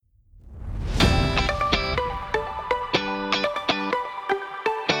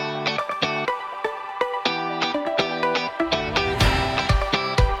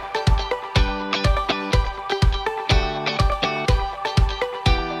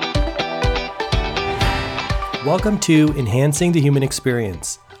Welcome to Enhancing the Human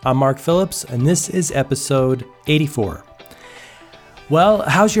Experience. I'm Mark Phillips, and this is episode 84. Well,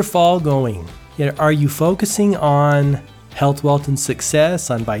 how's your fall going? Are you focusing on health, wealth, and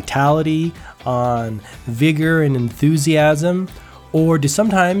success, on vitality, on vigor and enthusiasm? Or do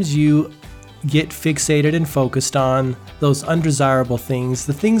sometimes you get fixated and focused on those undesirable things,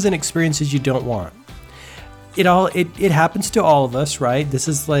 the things and experiences you don't want? It happens to all of us, right? This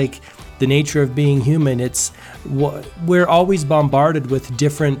is like the nature of being human. We're always bombarded with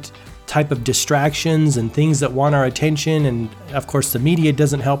different type of distractions and things that want our attention, and of course the media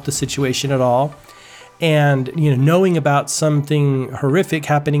doesn't help the situation at all. And knowing about something horrific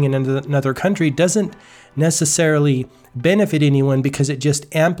happening in another country doesn't necessarily benefit anyone, because it just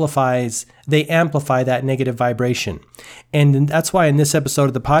amplify that negative vibration. And that's why in this episode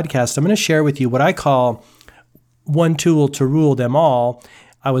of the podcast, I'm going to share with you what I call one tool to rule them all.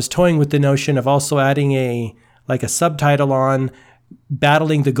 I was toying with the notion of also adding a subtitle on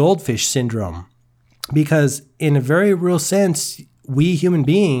battling the goldfish syndrome, because in a very real sense, we human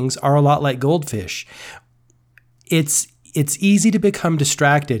beings are a lot like goldfish. It's easy to become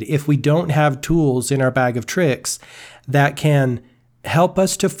distracted if we don't have tools in our bag of tricks that can help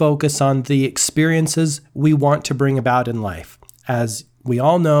us to focus on the experiences we want to bring about in life. As we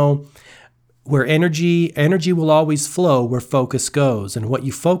all know, where energy will always flow where focus goes, and what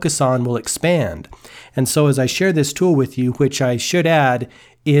you focus on will expand. And so as I share this tool with you, which I should add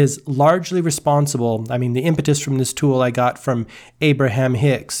is largely responsible, the impetus from this tool I got from Abraham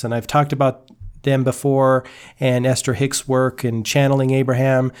Hicks, and I've talked about them before, and Esther Hicks' work and channeling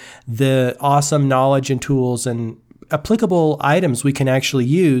Abraham, the awesome knowledge and tools and applicable items we can actually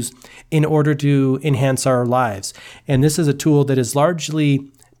use in order to enhance our lives. And this is a tool that is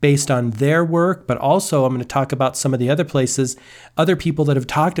largely based on their work, but also I'm going to talk about some of the other places, other people that have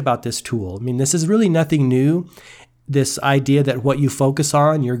talked about this tool. This is really nothing new. This idea that what you focus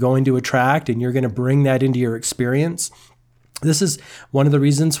on, you're going to attract, and you're going to bring that into your experience. This is one of the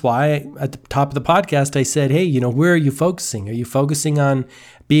reasons why at the top of the podcast, I said, hey, where are you focusing? Are you focusing on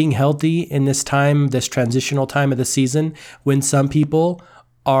being healthy in this time, this transitional time of the season, when some people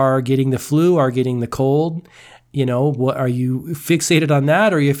are getting the flu, are getting the cold? What are you fixated on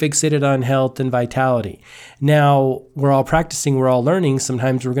that, or are you fixated on health and vitality? Now, we're all practicing, we're all learning.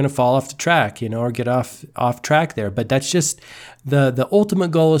 Sometimes we're going to fall off the track, or get off track there. But that's just the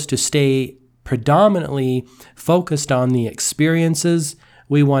ultimate goal, is to stay predominantly focused on the experiences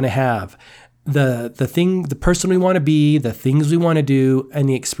we want to have, the person we want to be, the things we want to do, and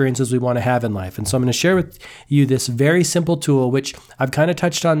the experiences we want to have in life. And so I'm going to share with you this very simple tool, which I've kind of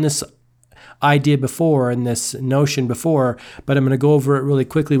touched on this idea before and this notion before, but I'm going to go over it really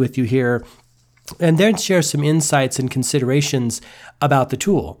quickly with you here, and then share some insights and considerations about the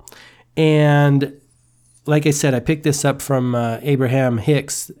tool. And like I said, I picked this up from Abraham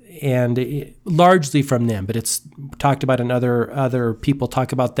Hicks, and largely from them, but it's talked about, and other people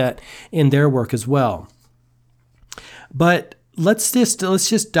talk about that in their work as well. But let's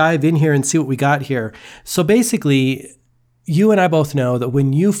just dive in here and see what we got here. So basically, you and I both know that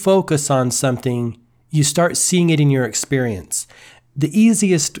when you focus on something, you start seeing it in your experience. The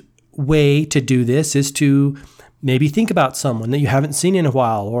easiest way to do this is to maybe think about someone that you haven't seen in a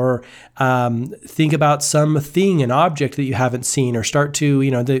while, or think about something, an object that you haven't seen, or start to,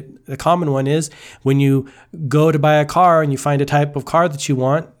 the common one is when you go to buy a car and you find a type of car that you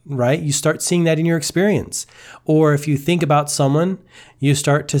want, right? You start seeing that in your experience. Or if you think about someone, you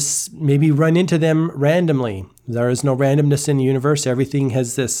start to maybe run into them randomly. There is no randomness in the universe. Everything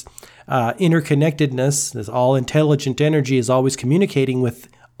has this interconnectedness. This all intelligent energy is always communicating with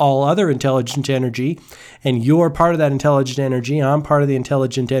all other intelligent energy, and you're part of that intelligent energy. I'm part of the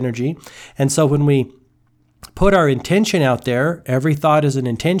intelligent energy. And so when we put our intention out there, every thought is an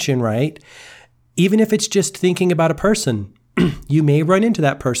intention, right? Even if it's just thinking about a person, you may run into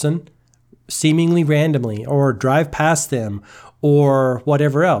that person seemingly randomly, or drive past them, or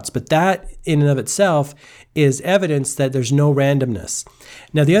whatever else. But that in and of itself is evidence that there's no randomness.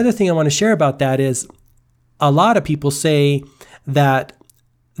 Now, the other thing I want to share about that is a lot of people say that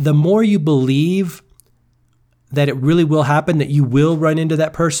the more you believe that it really will happen, that you will run into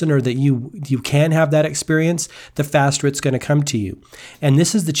that person, or that you can have that experience, the faster it's going to come to you. And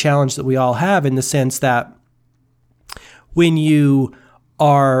this is the challenge that we all have, in the sense that when you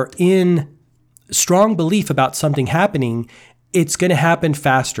are in strong belief about something happening, it's going to happen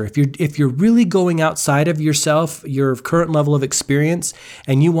faster. If you're really going outside of yourself, your current level of experience,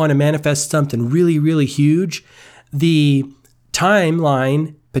 and you want to manifest something really, really huge, the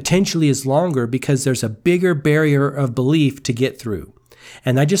timeline potentially is longer, because there's a bigger barrier of belief to get through.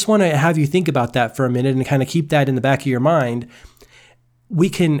 And I just want to have you think about that for a minute and kind of keep that in the back of your mind. We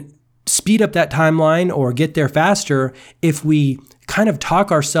can speed up that timeline or get there faster if we kind of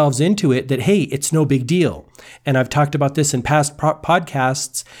talk ourselves into it that, hey, it's no big deal. And I've talked about this in past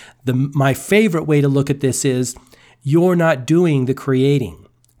podcasts. My favorite way to look at this is you're not doing the creating.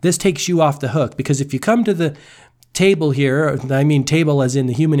 This takes you off the hook, because if you come to the table here, I mean table as in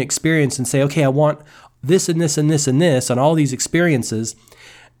the human experience, and say, okay, I want this and this and this and this on all these experiences,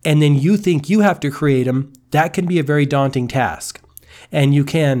 and then you think you have to create them, that can be a very daunting task. And you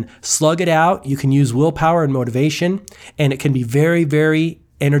can slug it out, you can use willpower and motivation, and it can be very, very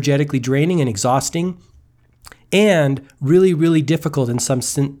energetically draining and exhausting, and really, really difficult in some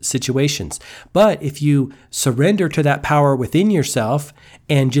situations. But if you surrender to that power within yourself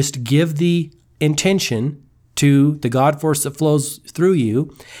and just give the intention to the God force that flows through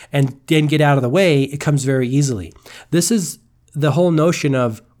you and then get out of the way, it comes very easily. This is the whole notion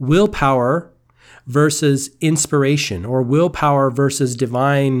of willpower versus inspiration, or willpower versus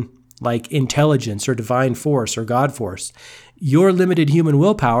divine intelligence or divine force or God force. Your limited human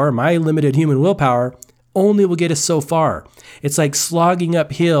willpower, my limited human willpower, only will get us so far. It's like slogging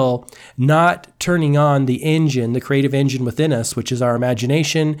uphill, not turning on the engine, the creative engine within us, which is our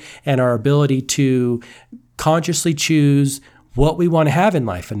imagination and our ability to consciously choose what we want to have in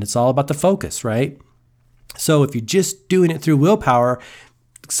life. And it's all about the focus, right? So if you're just doing it through willpower,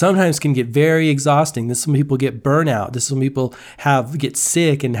 sometimes can get very exhausting. This is when people get burnout. This is when people get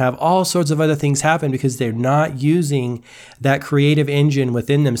sick and have all sorts of other things happen because they're not using that creative engine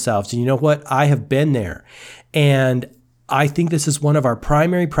within themselves. And you know what? I have been there. And I think this is one of our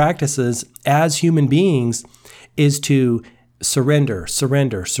primary practices as human beings, is to surrender,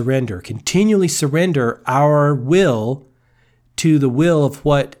 continually surrender our will to the will of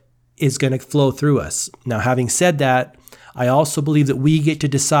what is going to flow through us. Now, having said that, I also believe that we get to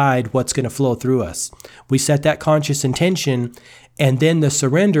decide what's going to flow through us. We set that conscious intention, and then the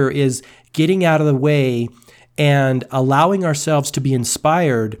surrender is getting out of the way and allowing ourselves to be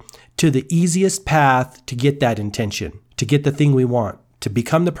inspired to the easiest path to get that intention, to get the thing we want, to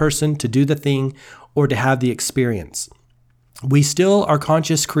become the person, to do the thing, or to have the experience. We still are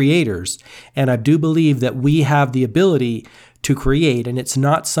conscious creators, and I do believe that we have the ability to create, and it's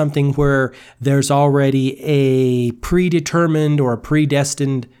not something where there's already a predetermined or a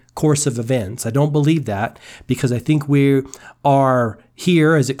predestined course of events. I don't believe that, because I think we are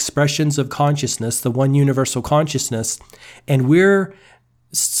here as expressions of consciousness, the one universal consciousness, and we're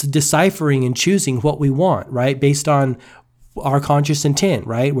deciphering and choosing what we want, right? Based on our conscious intent,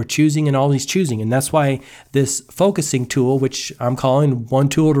 right? We're choosing and always choosing. And that's why this focusing tool, which I'm calling one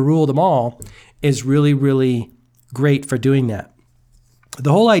tool to rule them all, is really, really great for doing that.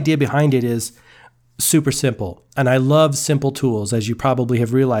 The whole idea behind it is super simple. And I love simple tools, as you probably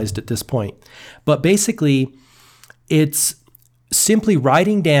have realized at this point. But basically, it's simply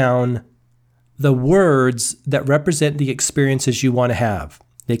writing down the words that represent the experiences you want to have.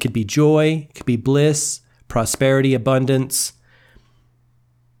 They could be joy, it could be bliss, prosperity, abundance,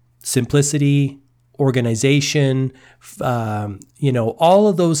 simplicity, organization, all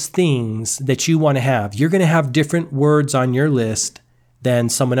of those things that you want to have. You're going to have different words on your list than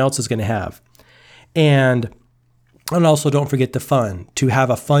someone else is going to have. And also don't forget the fun, to have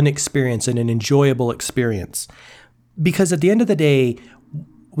a fun experience and an enjoyable experience. Because at the end of the day,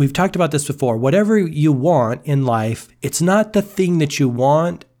 we've talked about this before, whatever you want in life, it's not the thing that you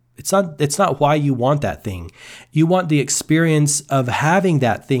want. It's not why you want that thing. You want the experience of having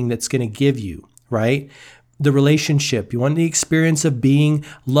that thing that's going to give you, right? The relationship. You want the experience of being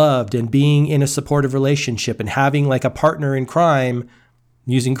loved and being in a supportive relationship and having like a partner in crime,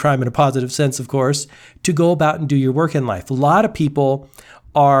 using crime in a positive sense, of course, to go about and do your work in life. A lot of people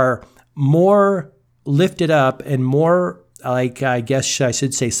are more lifted up and more, like, I guess I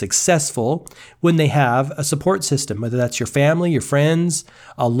should say, successful when they have a support system, whether that's your family, your friends,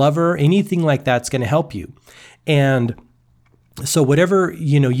 a lover, anything like that's going to help you. And so whatever,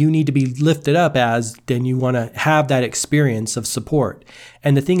 you need to be lifted up as, then you want to have that experience of support.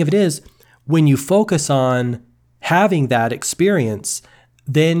 And the thing of it is, when you focus on having that experience,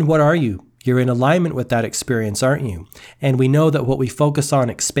 then what are you? You're in alignment with that experience, aren't you? And we know that what we focus on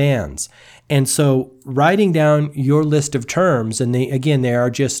expands. And so writing down your list of terms, and they are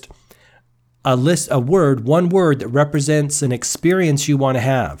just one word that represents an experience you want to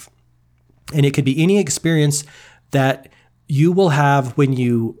have. And it could be any experience that you will have when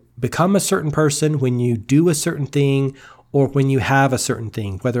you become a certain person, when you do a certain thing, or when you have a certain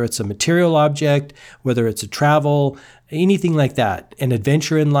thing, whether it's a material object, whether it's a travel, anything like that, an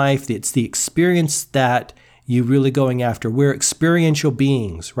adventure in life. It's the experience that you really going after. We're experiential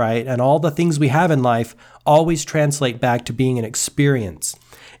beings, right? And all the things we have in life always translate back to being an experience.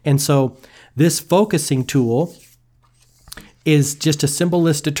 And so this focusing tool is just a simple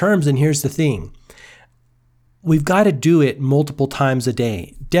list of terms. And here's the thing. We've got to do it multiple times a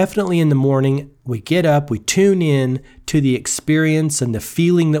day. Definitely in the morning, we get up, we tune in to the experience and the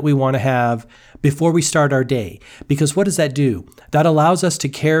feeling that we want to have before we start our day. Because what does that do? That allows us to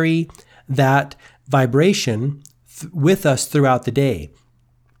carry that vibration with us throughout the day.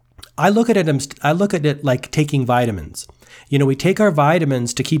 I look at it like taking vitamins. We take our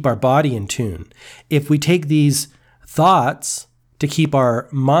vitamins to keep our body in tune. If we take these thoughts to keep our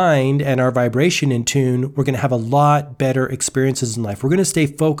mind and our vibration in tune, we're going to have a lot better experiences in life. We're going to stay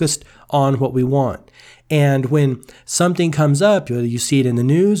focused on what we want. And when something comes up, whether you see it in the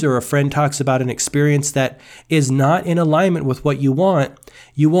news or a friend talks about an experience that is not in alignment with what you want,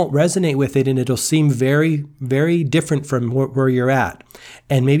 you won't resonate with it, and it'll seem very, very different from where you're at.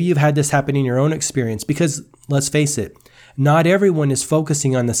 And maybe you've had this happen in your own experience because, let's face it, not everyone is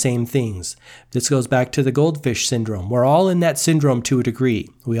focusing on the same things. This goes back to the goldfish syndrome. We're all in that syndrome to a degree.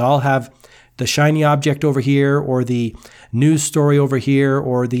 We all have the shiny object over here, or the news story over here,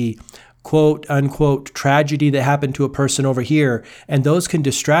 or the quote unquote tragedy that happened to a person over here. And those can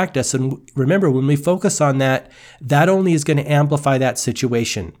distract us. And remember, when we focus on that, that only is going to amplify that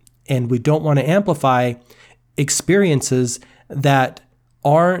situation. And we don't want to amplify experiences that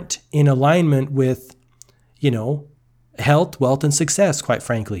aren't in alignment with, health, wealth, and success, quite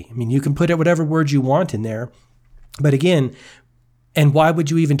frankly. I mean, you can put it whatever words you want in there. But again, and why would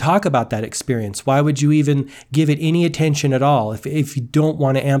you even talk about that experience? Why would you even give it any attention at all if you don't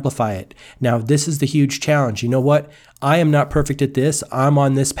want to amplify it? Now, this is the huge challenge. You know what? I am not perfect at this. I'm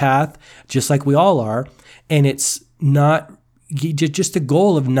on this path, just like we all are. And it's not just the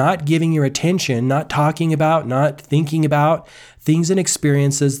goal of not giving your attention, not talking about, not thinking about things and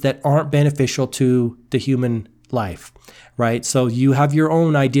experiences that aren't beneficial to the human life, right? So you have your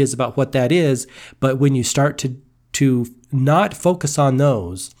own ideas about what that is, but when you start to not focus on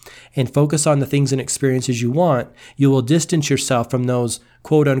those and focus on the things and experiences you want, you will distance yourself from those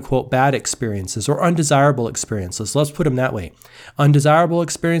quote unquote bad experiences or undesirable experiences. Let's put them that way. Undesirable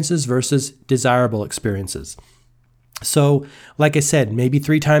experiences versus desirable experiences. So like I said, maybe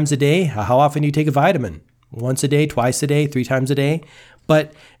 3 times a day. How often do you take a vitamin? Once a day, twice a day, 3 times a day?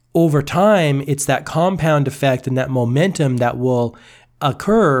 But over time, it's that compound effect and that momentum that will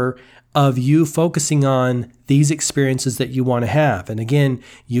occur of you focusing on these experiences that you want to have. And again,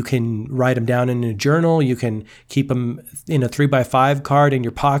 you can write them down in a journal. You can keep them in a 3x5 card in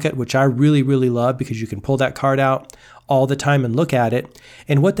your pocket, which I really, really love because you can pull that card out all the time and look at it.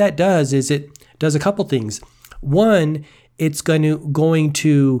 And what that does is it does a couple things. One, it's going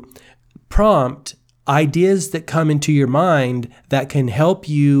to prompt ideas that come into your mind that can help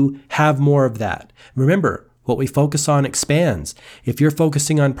you have more of that. Remember, what we focus on expands. If you're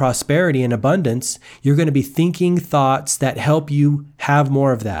focusing on prosperity and abundance, you're going to be thinking thoughts that help you have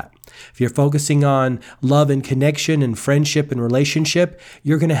more of that. If you're focusing on love and connection and friendship and relationship,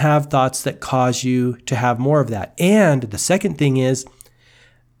 you're going to have thoughts that cause you to have more of that. And the second thing is,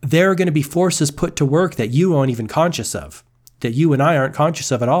 there are going to be forces put to work that you aren't even conscious of, that you and I aren't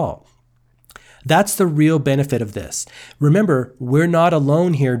conscious of at all. That's the real benefit of this. Remember, we're not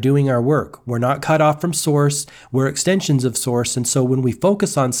alone here doing our work. We're not cut off from source. We're extensions of source. And so when we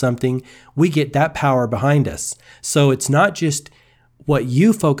focus on something, we get that power behind us. So it's not just what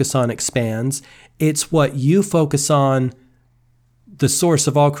you focus on expands. It's what you focus on, the source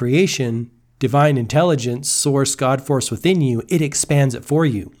of all creation, divine intelligence, source, God force within you. It expands it for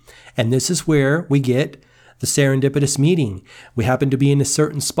you. And this is where we get the serendipitous meeting. We happen to be in a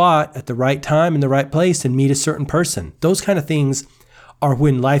certain spot at the right time in the right place and meet a certain person. Those kind of things are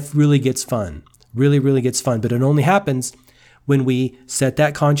when life really gets fun, really, really gets fun. But it only happens when we set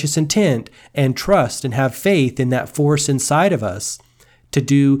that conscious intent and trust and have faith in that force inside of us to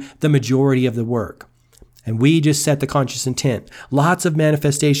do the majority of the work. And we just set the conscious intent. Lots of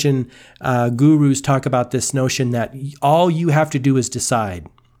manifestation gurus talk about this notion that all you have to do is decide.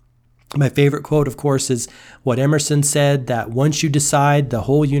 My favorite quote, of course, is what Emerson said, that once you decide, the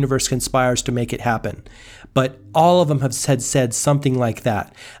whole universe conspires to make it happen. But all of them have said something like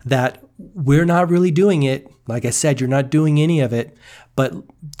that we're not really doing it. Like I said, you're not doing any of it. But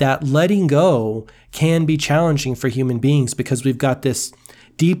that letting go can be challenging for human beings because we've got this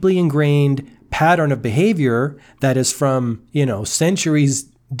deeply ingrained pattern of behavior that is from, centuries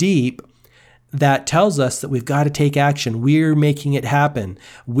deep that tells us that we've got to take action. We're making it happen.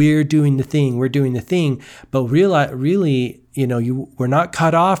 We're doing the thing. But really, we're not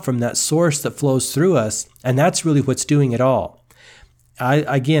cut off from that source that flows through us. And that's really what's doing it all.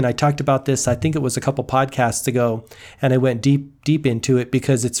 I talked about this, I think it was a couple podcasts ago, and I went deep into it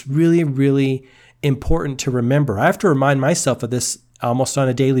because it's really, really important to remember. I have to remind myself of this almost on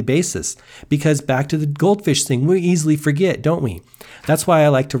a daily basis, because back to the goldfish thing, we easily forget, don't we? That's why I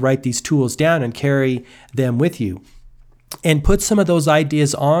like to write these tools down and carry them with you and put some of those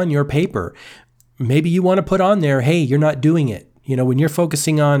ideas on your paper. Maybe you want to put on there, hey, you're not doing it. When you're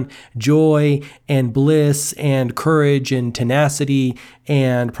focusing on joy and bliss and courage and tenacity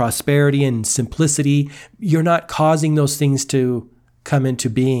and prosperity and simplicity, you're not causing those things to come into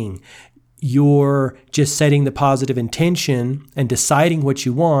being. You're just setting the positive intention and deciding what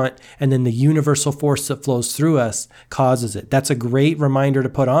you want, and then the universal force that flows through us causes it. That's a great reminder to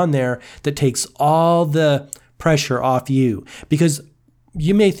put on there that takes all the pressure off you, because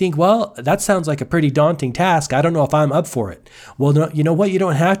you may think, well, that sounds like a pretty daunting task. I don't know if I'm up for it. Well, no, you know what? You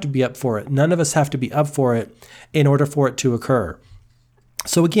don't have to be up for it. None of us have to be up for it in order for it to occur.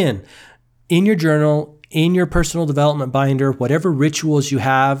 So again, in your journal, in your personal development binder, whatever rituals you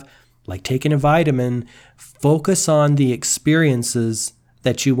have, like taking a vitamin, focus on the experiences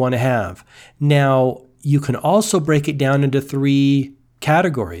that you want to have. Now, you can also break it down into 3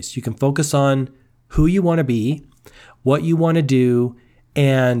 categories. You can focus on who you want to be, what you want to do,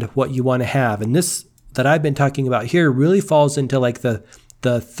 and what you want to have. And this that I've been talking about here really falls into like the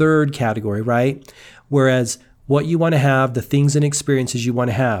 3rd category, right? Whereas what you want to have, the things and experiences you want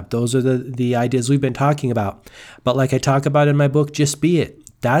to have, those are the ideas we've been talking about. But like I talk about in my book, Just Be It.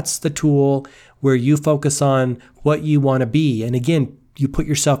 That's the tool where you focus on what you want to be. And again, you put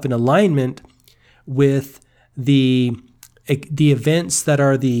yourself in alignment with the events that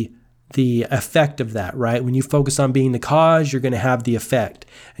are the effect of that, right? When you focus on being the cause, you're going to have the effect.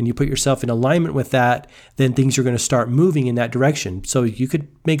 And you put yourself in alignment with that, then things are going to start moving in that direction. So you could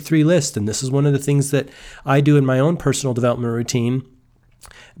make 3 lists. And this is one of the things that I do in my own personal development routine.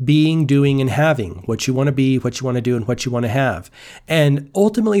 Being, doing, and having. What you want to be, what you want to do, and what you want to have. And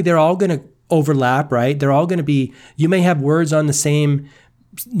ultimately, they're all going to overlap, right? They're all going to be, you may have words on the same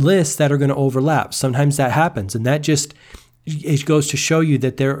list that are going to overlap. Sometimes that happens. And that just, it goes to show you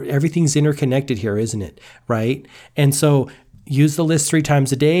that everything's interconnected here, isn't it? Right? And so use the list 3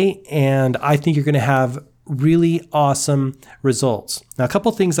 times a day, and I think you're going to have really awesome results. Now, a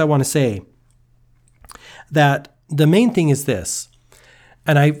couple things I want to say. That the main thing is this.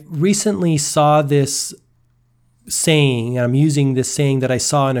 And I recently saw this saying, and I'm using this saying that I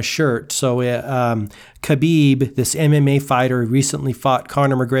saw in a shirt. So Khabib, this MMA fighter, recently fought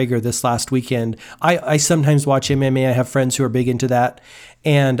Conor McGregor this last weekend. I sometimes watch MMA. I have friends who are big into that,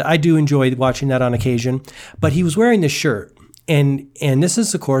 and I do enjoy watching that on occasion. But he was wearing this shirt, and this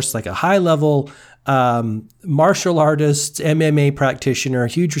is, of course, like a high-level martial artist, MMA practitioner,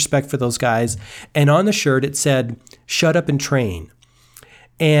 huge respect for those guys. And on the shirt, it said, "Shut up and train."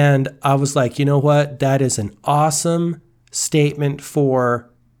 And I was like, you know what? That is an awesome statement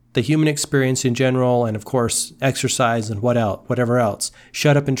for the human experience in general, and of course, exercise and whatever else.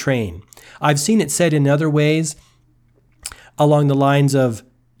 Shut up and train. I've seen it said in other ways along the lines of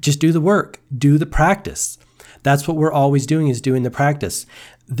just do the work, do the practice. That's what we're always doing, is doing the practice.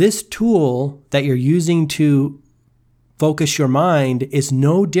 This tool that you're using to focus your mind is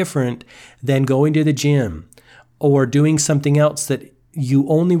no different than going to the gym or doing something else that you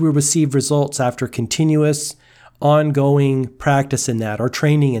only will receive results after continuous, ongoing practice in that or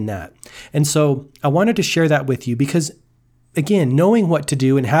training in that. And so I wanted to share that with you because, again, knowing what to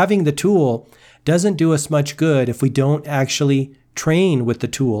do and having the tool doesn't do us much good if we don't actually train with the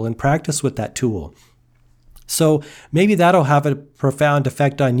tool and practice with that tool. So maybe that'll have a profound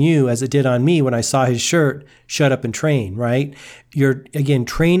effect on you as it did on me when I saw his shirt, "Shut up and train," right? You're, again,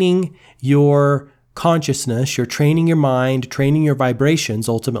 training your consciousness, you're training your mind, training your vibrations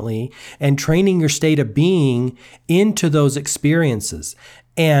ultimately, and training your state of being into those experiences.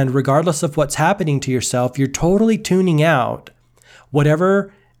 And regardless of what's happening to yourself, you're totally tuning out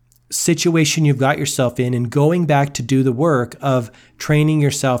whatever situation you've got yourself in and going back to do the work of training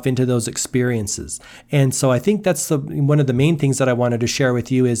yourself into those experiences. And so I think that's one of the main things that I wanted to share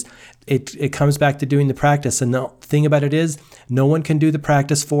with you is it comes back to doing the practice. And the thing about it is no one can do the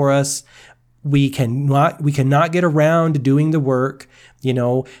practice for us. We cannot get around doing the work.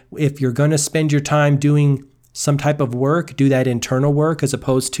 If you're going to spend your time doing some type of work, do that internal work as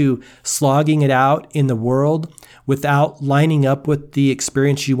opposed to slogging it out in the world without lining up with the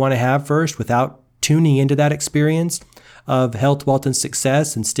experience you want to have first, without tuning into that experience. of health, wealth, and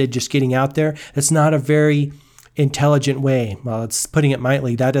success, instead just getting out there. That's not a very intelligent way. Well, it's putting it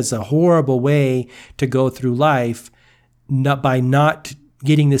mildly. That is a horrible way to go through life, by not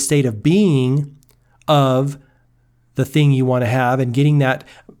getting the state of being of the thing you want to have and getting that,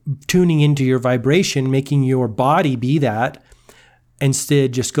 tuning into your vibration, making your body be that,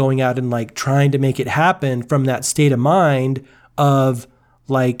 instead just going out and like trying to make it happen from that state of mind of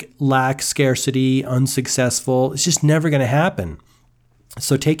like lack, scarcity, unsuccessful. It's just never going to happen.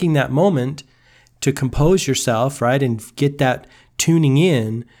 So taking that moment to compose yourself, right, and get that tuning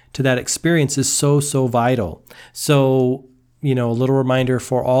in to that experience is so, so vital. So, a little reminder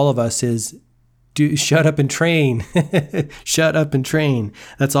for all of us is shut up and train. Shut up and train.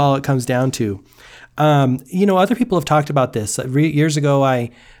 That's all it comes down to. Other people have talked about this. Years ago,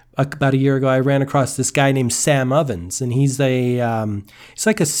 about a year ago, I ran across this guy named Sam Ovens, and he's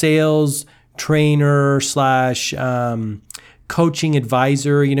like a sales trainer / coaching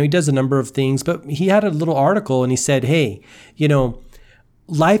advisor. He does a number of things, but he had a little article and he said, hey,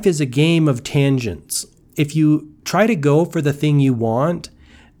 life is a game of tangents. If you try to go for the thing you want,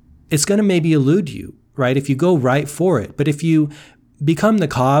 it's going to maybe elude you, right? If you go right for it. But if you become the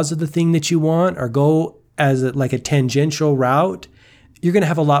cause of the thing that you want or go as like a tangential route, you're going to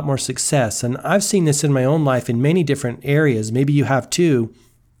have a lot more success. And I've seen this in my own life in many different areas. Maybe you have too.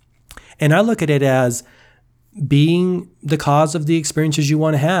 And I look at it as being the cause of the experiences you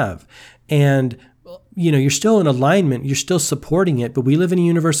want to have. And, you're still in alignment, you're still supporting it, but we live in a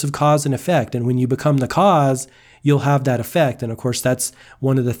universe of cause and effect. And when you become the cause, you'll have that effect. And of course, that's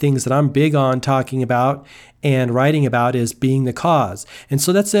one of the things that I'm big on talking about and writing about, is being the cause. And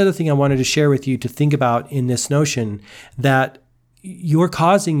so that's the other thing I wanted to share with you to think about in this notion, that you're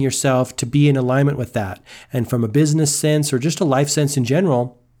causing yourself to be in alignment with that. And from a business sense or just a life sense in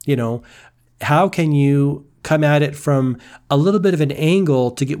general, how can you come at it from a little bit of an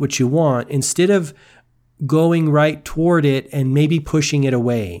angle to get what you want, instead of going right toward it and maybe pushing it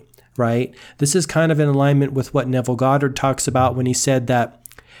away, right? This is kind of in alignment with what Neville Goddard talks about when he said that,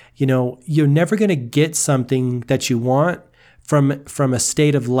 you're never going to get something that you want from a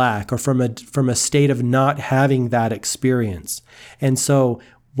state of lack or from a state of not having that experience. And so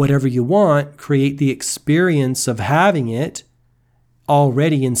whatever you want, create the experience of having it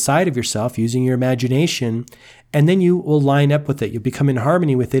already inside of yourself using your imagination, and then you will line up with it. You'll become in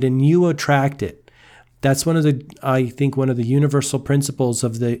harmony with it and you attract it. That's one of the universal principles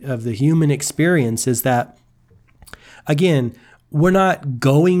of the human experience, is that, again, we're not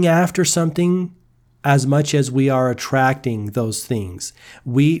going after something as much as we are attracting those things.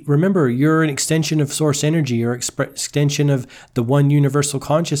 Remember, you're an extension of source energy, you're an extension of the one universal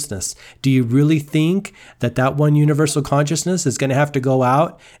consciousness. Do you really think that one universal consciousness is going to have to go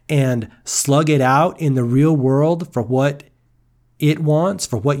out and slug it out in the real world for what it wants,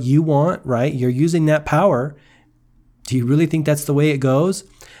 for what you want, right? You're using that power. Do you really think that's the way it goes?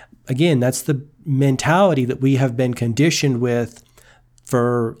 Again, that's the mentality that we have been conditioned with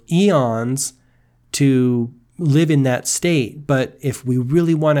for eons, to live in that state. But if we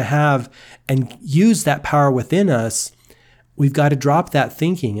really want to have and use that power within us, we've got to drop that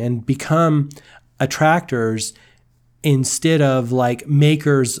thinking and become attractors instead of like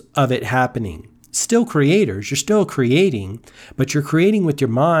makers of it happening. Still creators, you're still creating, but you're creating with your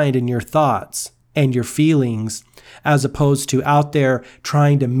mind and your thoughts and your feelings, as opposed to out there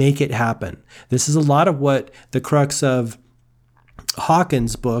trying to make it happen. This is a lot of what the crux of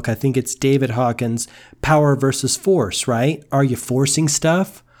Hawkins' book, I think it's David Hawkins, Power versus Force, right? Are you forcing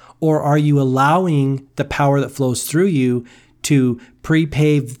stuff, or are you allowing the power that flows through you to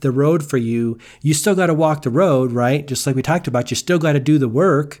pre-pave the road for you? You still got to walk the road, right? Just like we talked about, you still got to do the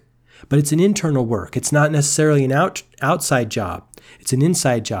work, but it's an internal work. It's not necessarily an outside job. It's an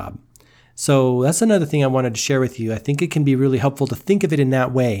inside job. So that's another thing I wanted to share with you. I think it can be really helpful to think of it in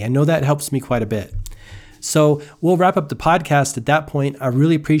that way. I know that helps me quite a bit. So we'll wrap up the podcast at that point. I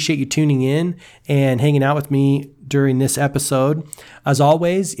really appreciate you tuning in and hanging out with me during this episode. As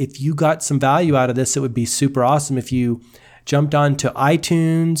always, if you got some value out of this, it would be super awesome if you jumped onto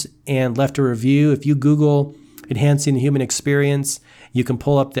iTunes and left a review. If you Google Enhancing the Human Experience, you can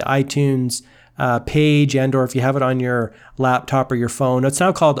pull up the iTunes page, and or if you have it on your laptop or your phone. It's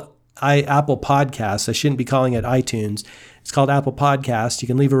now called Apple Podcasts. I shouldn't be calling it iTunes. It's called Apple Podcasts. You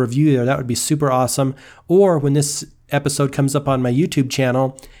can leave a review there. That would be super awesome. Or when this episode comes up on my YouTube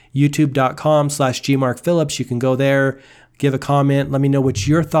channel, youtube.com/gmarkphillips, you can go there, give a comment. Let me know what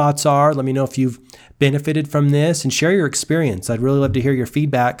your thoughts are. Let me know if you've benefited from this, and share your experience. I'd really love to hear your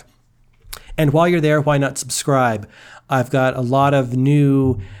feedback. And while you're there, why not subscribe? I've got a lot of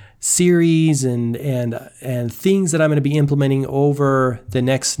new series and things that I'm going to be implementing over the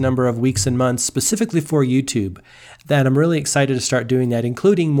next number of weeks and months, specifically for YouTube, that I'm really excited to start doing that,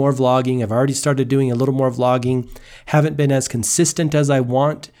 including more vlogging. I've already started doing a little more vlogging. Haven't been as consistent as I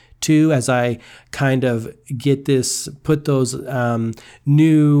want to, as I kind of put those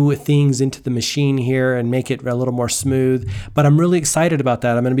new things into the machine here and make it a little more smooth. But I'm really excited about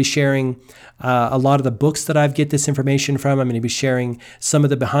that. I'm going to be sharing a lot of the books that I get this information from. I'm going to be sharing some of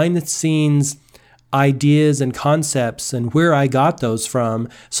the behind the scenes ideas and concepts and where I got those from,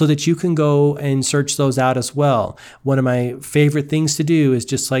 so that you can go and search those out as well. One of my favorite things to do is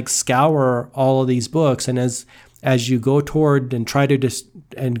just like scour all of these books, and as you go toward and try to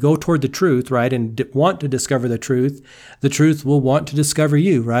go toward the truth, right, and want to discover the truth will want to discover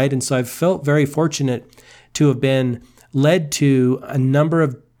you, right? And so I've felt very fortunate to have been led to a number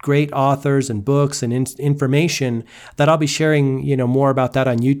of great authors and books and information that I'll be sharing, more about that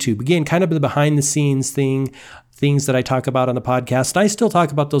on YouTube. Again, kind of the behind the scenes things that I talk about on the podcast. And I still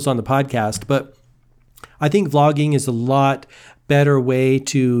talk about those on the podcast, but I think vlogging is a lot better way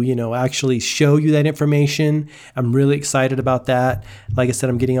to, actually show you that information. I'm really excited about that. Like I said,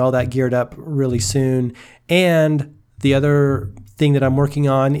 I'm getting all that geared up really soon. And the other thing that I'm working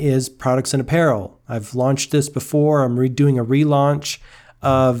on is products and apparel. I've launched this before. I'm doing a relaunch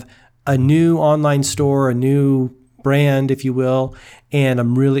of a new online store, a new brand, if you will, and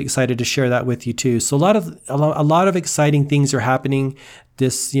I'm really excited to share that with you too. So a lot of exciting things are happening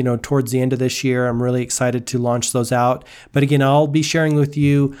this, towards the end of this year. I'm really excited to launch those out. But again, I'll be sharing with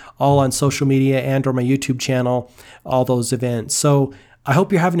you all on social media and or my YouTube channel, all those events. So I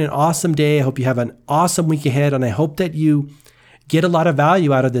hope you're having an awesome day. I hope you have an awesome week ahead, and I hope that you get a lot of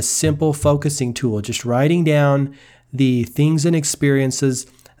value out of this simple focusing tool, just writing down the things and experiences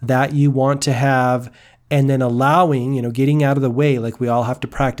that you want to have, and then allowing, getting out of the way, like we all have to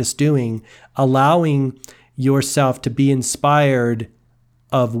practice doing, allowing yourself to be inspired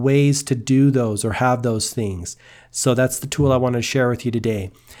of ways to do those or have those things. So that's the tool I want to share with you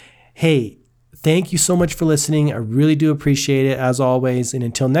today. Hey, thank you so much for listening. I really do appreciate it, as always. And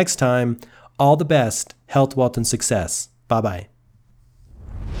until next time, all the best, health, wealth, and success. Bye-bye.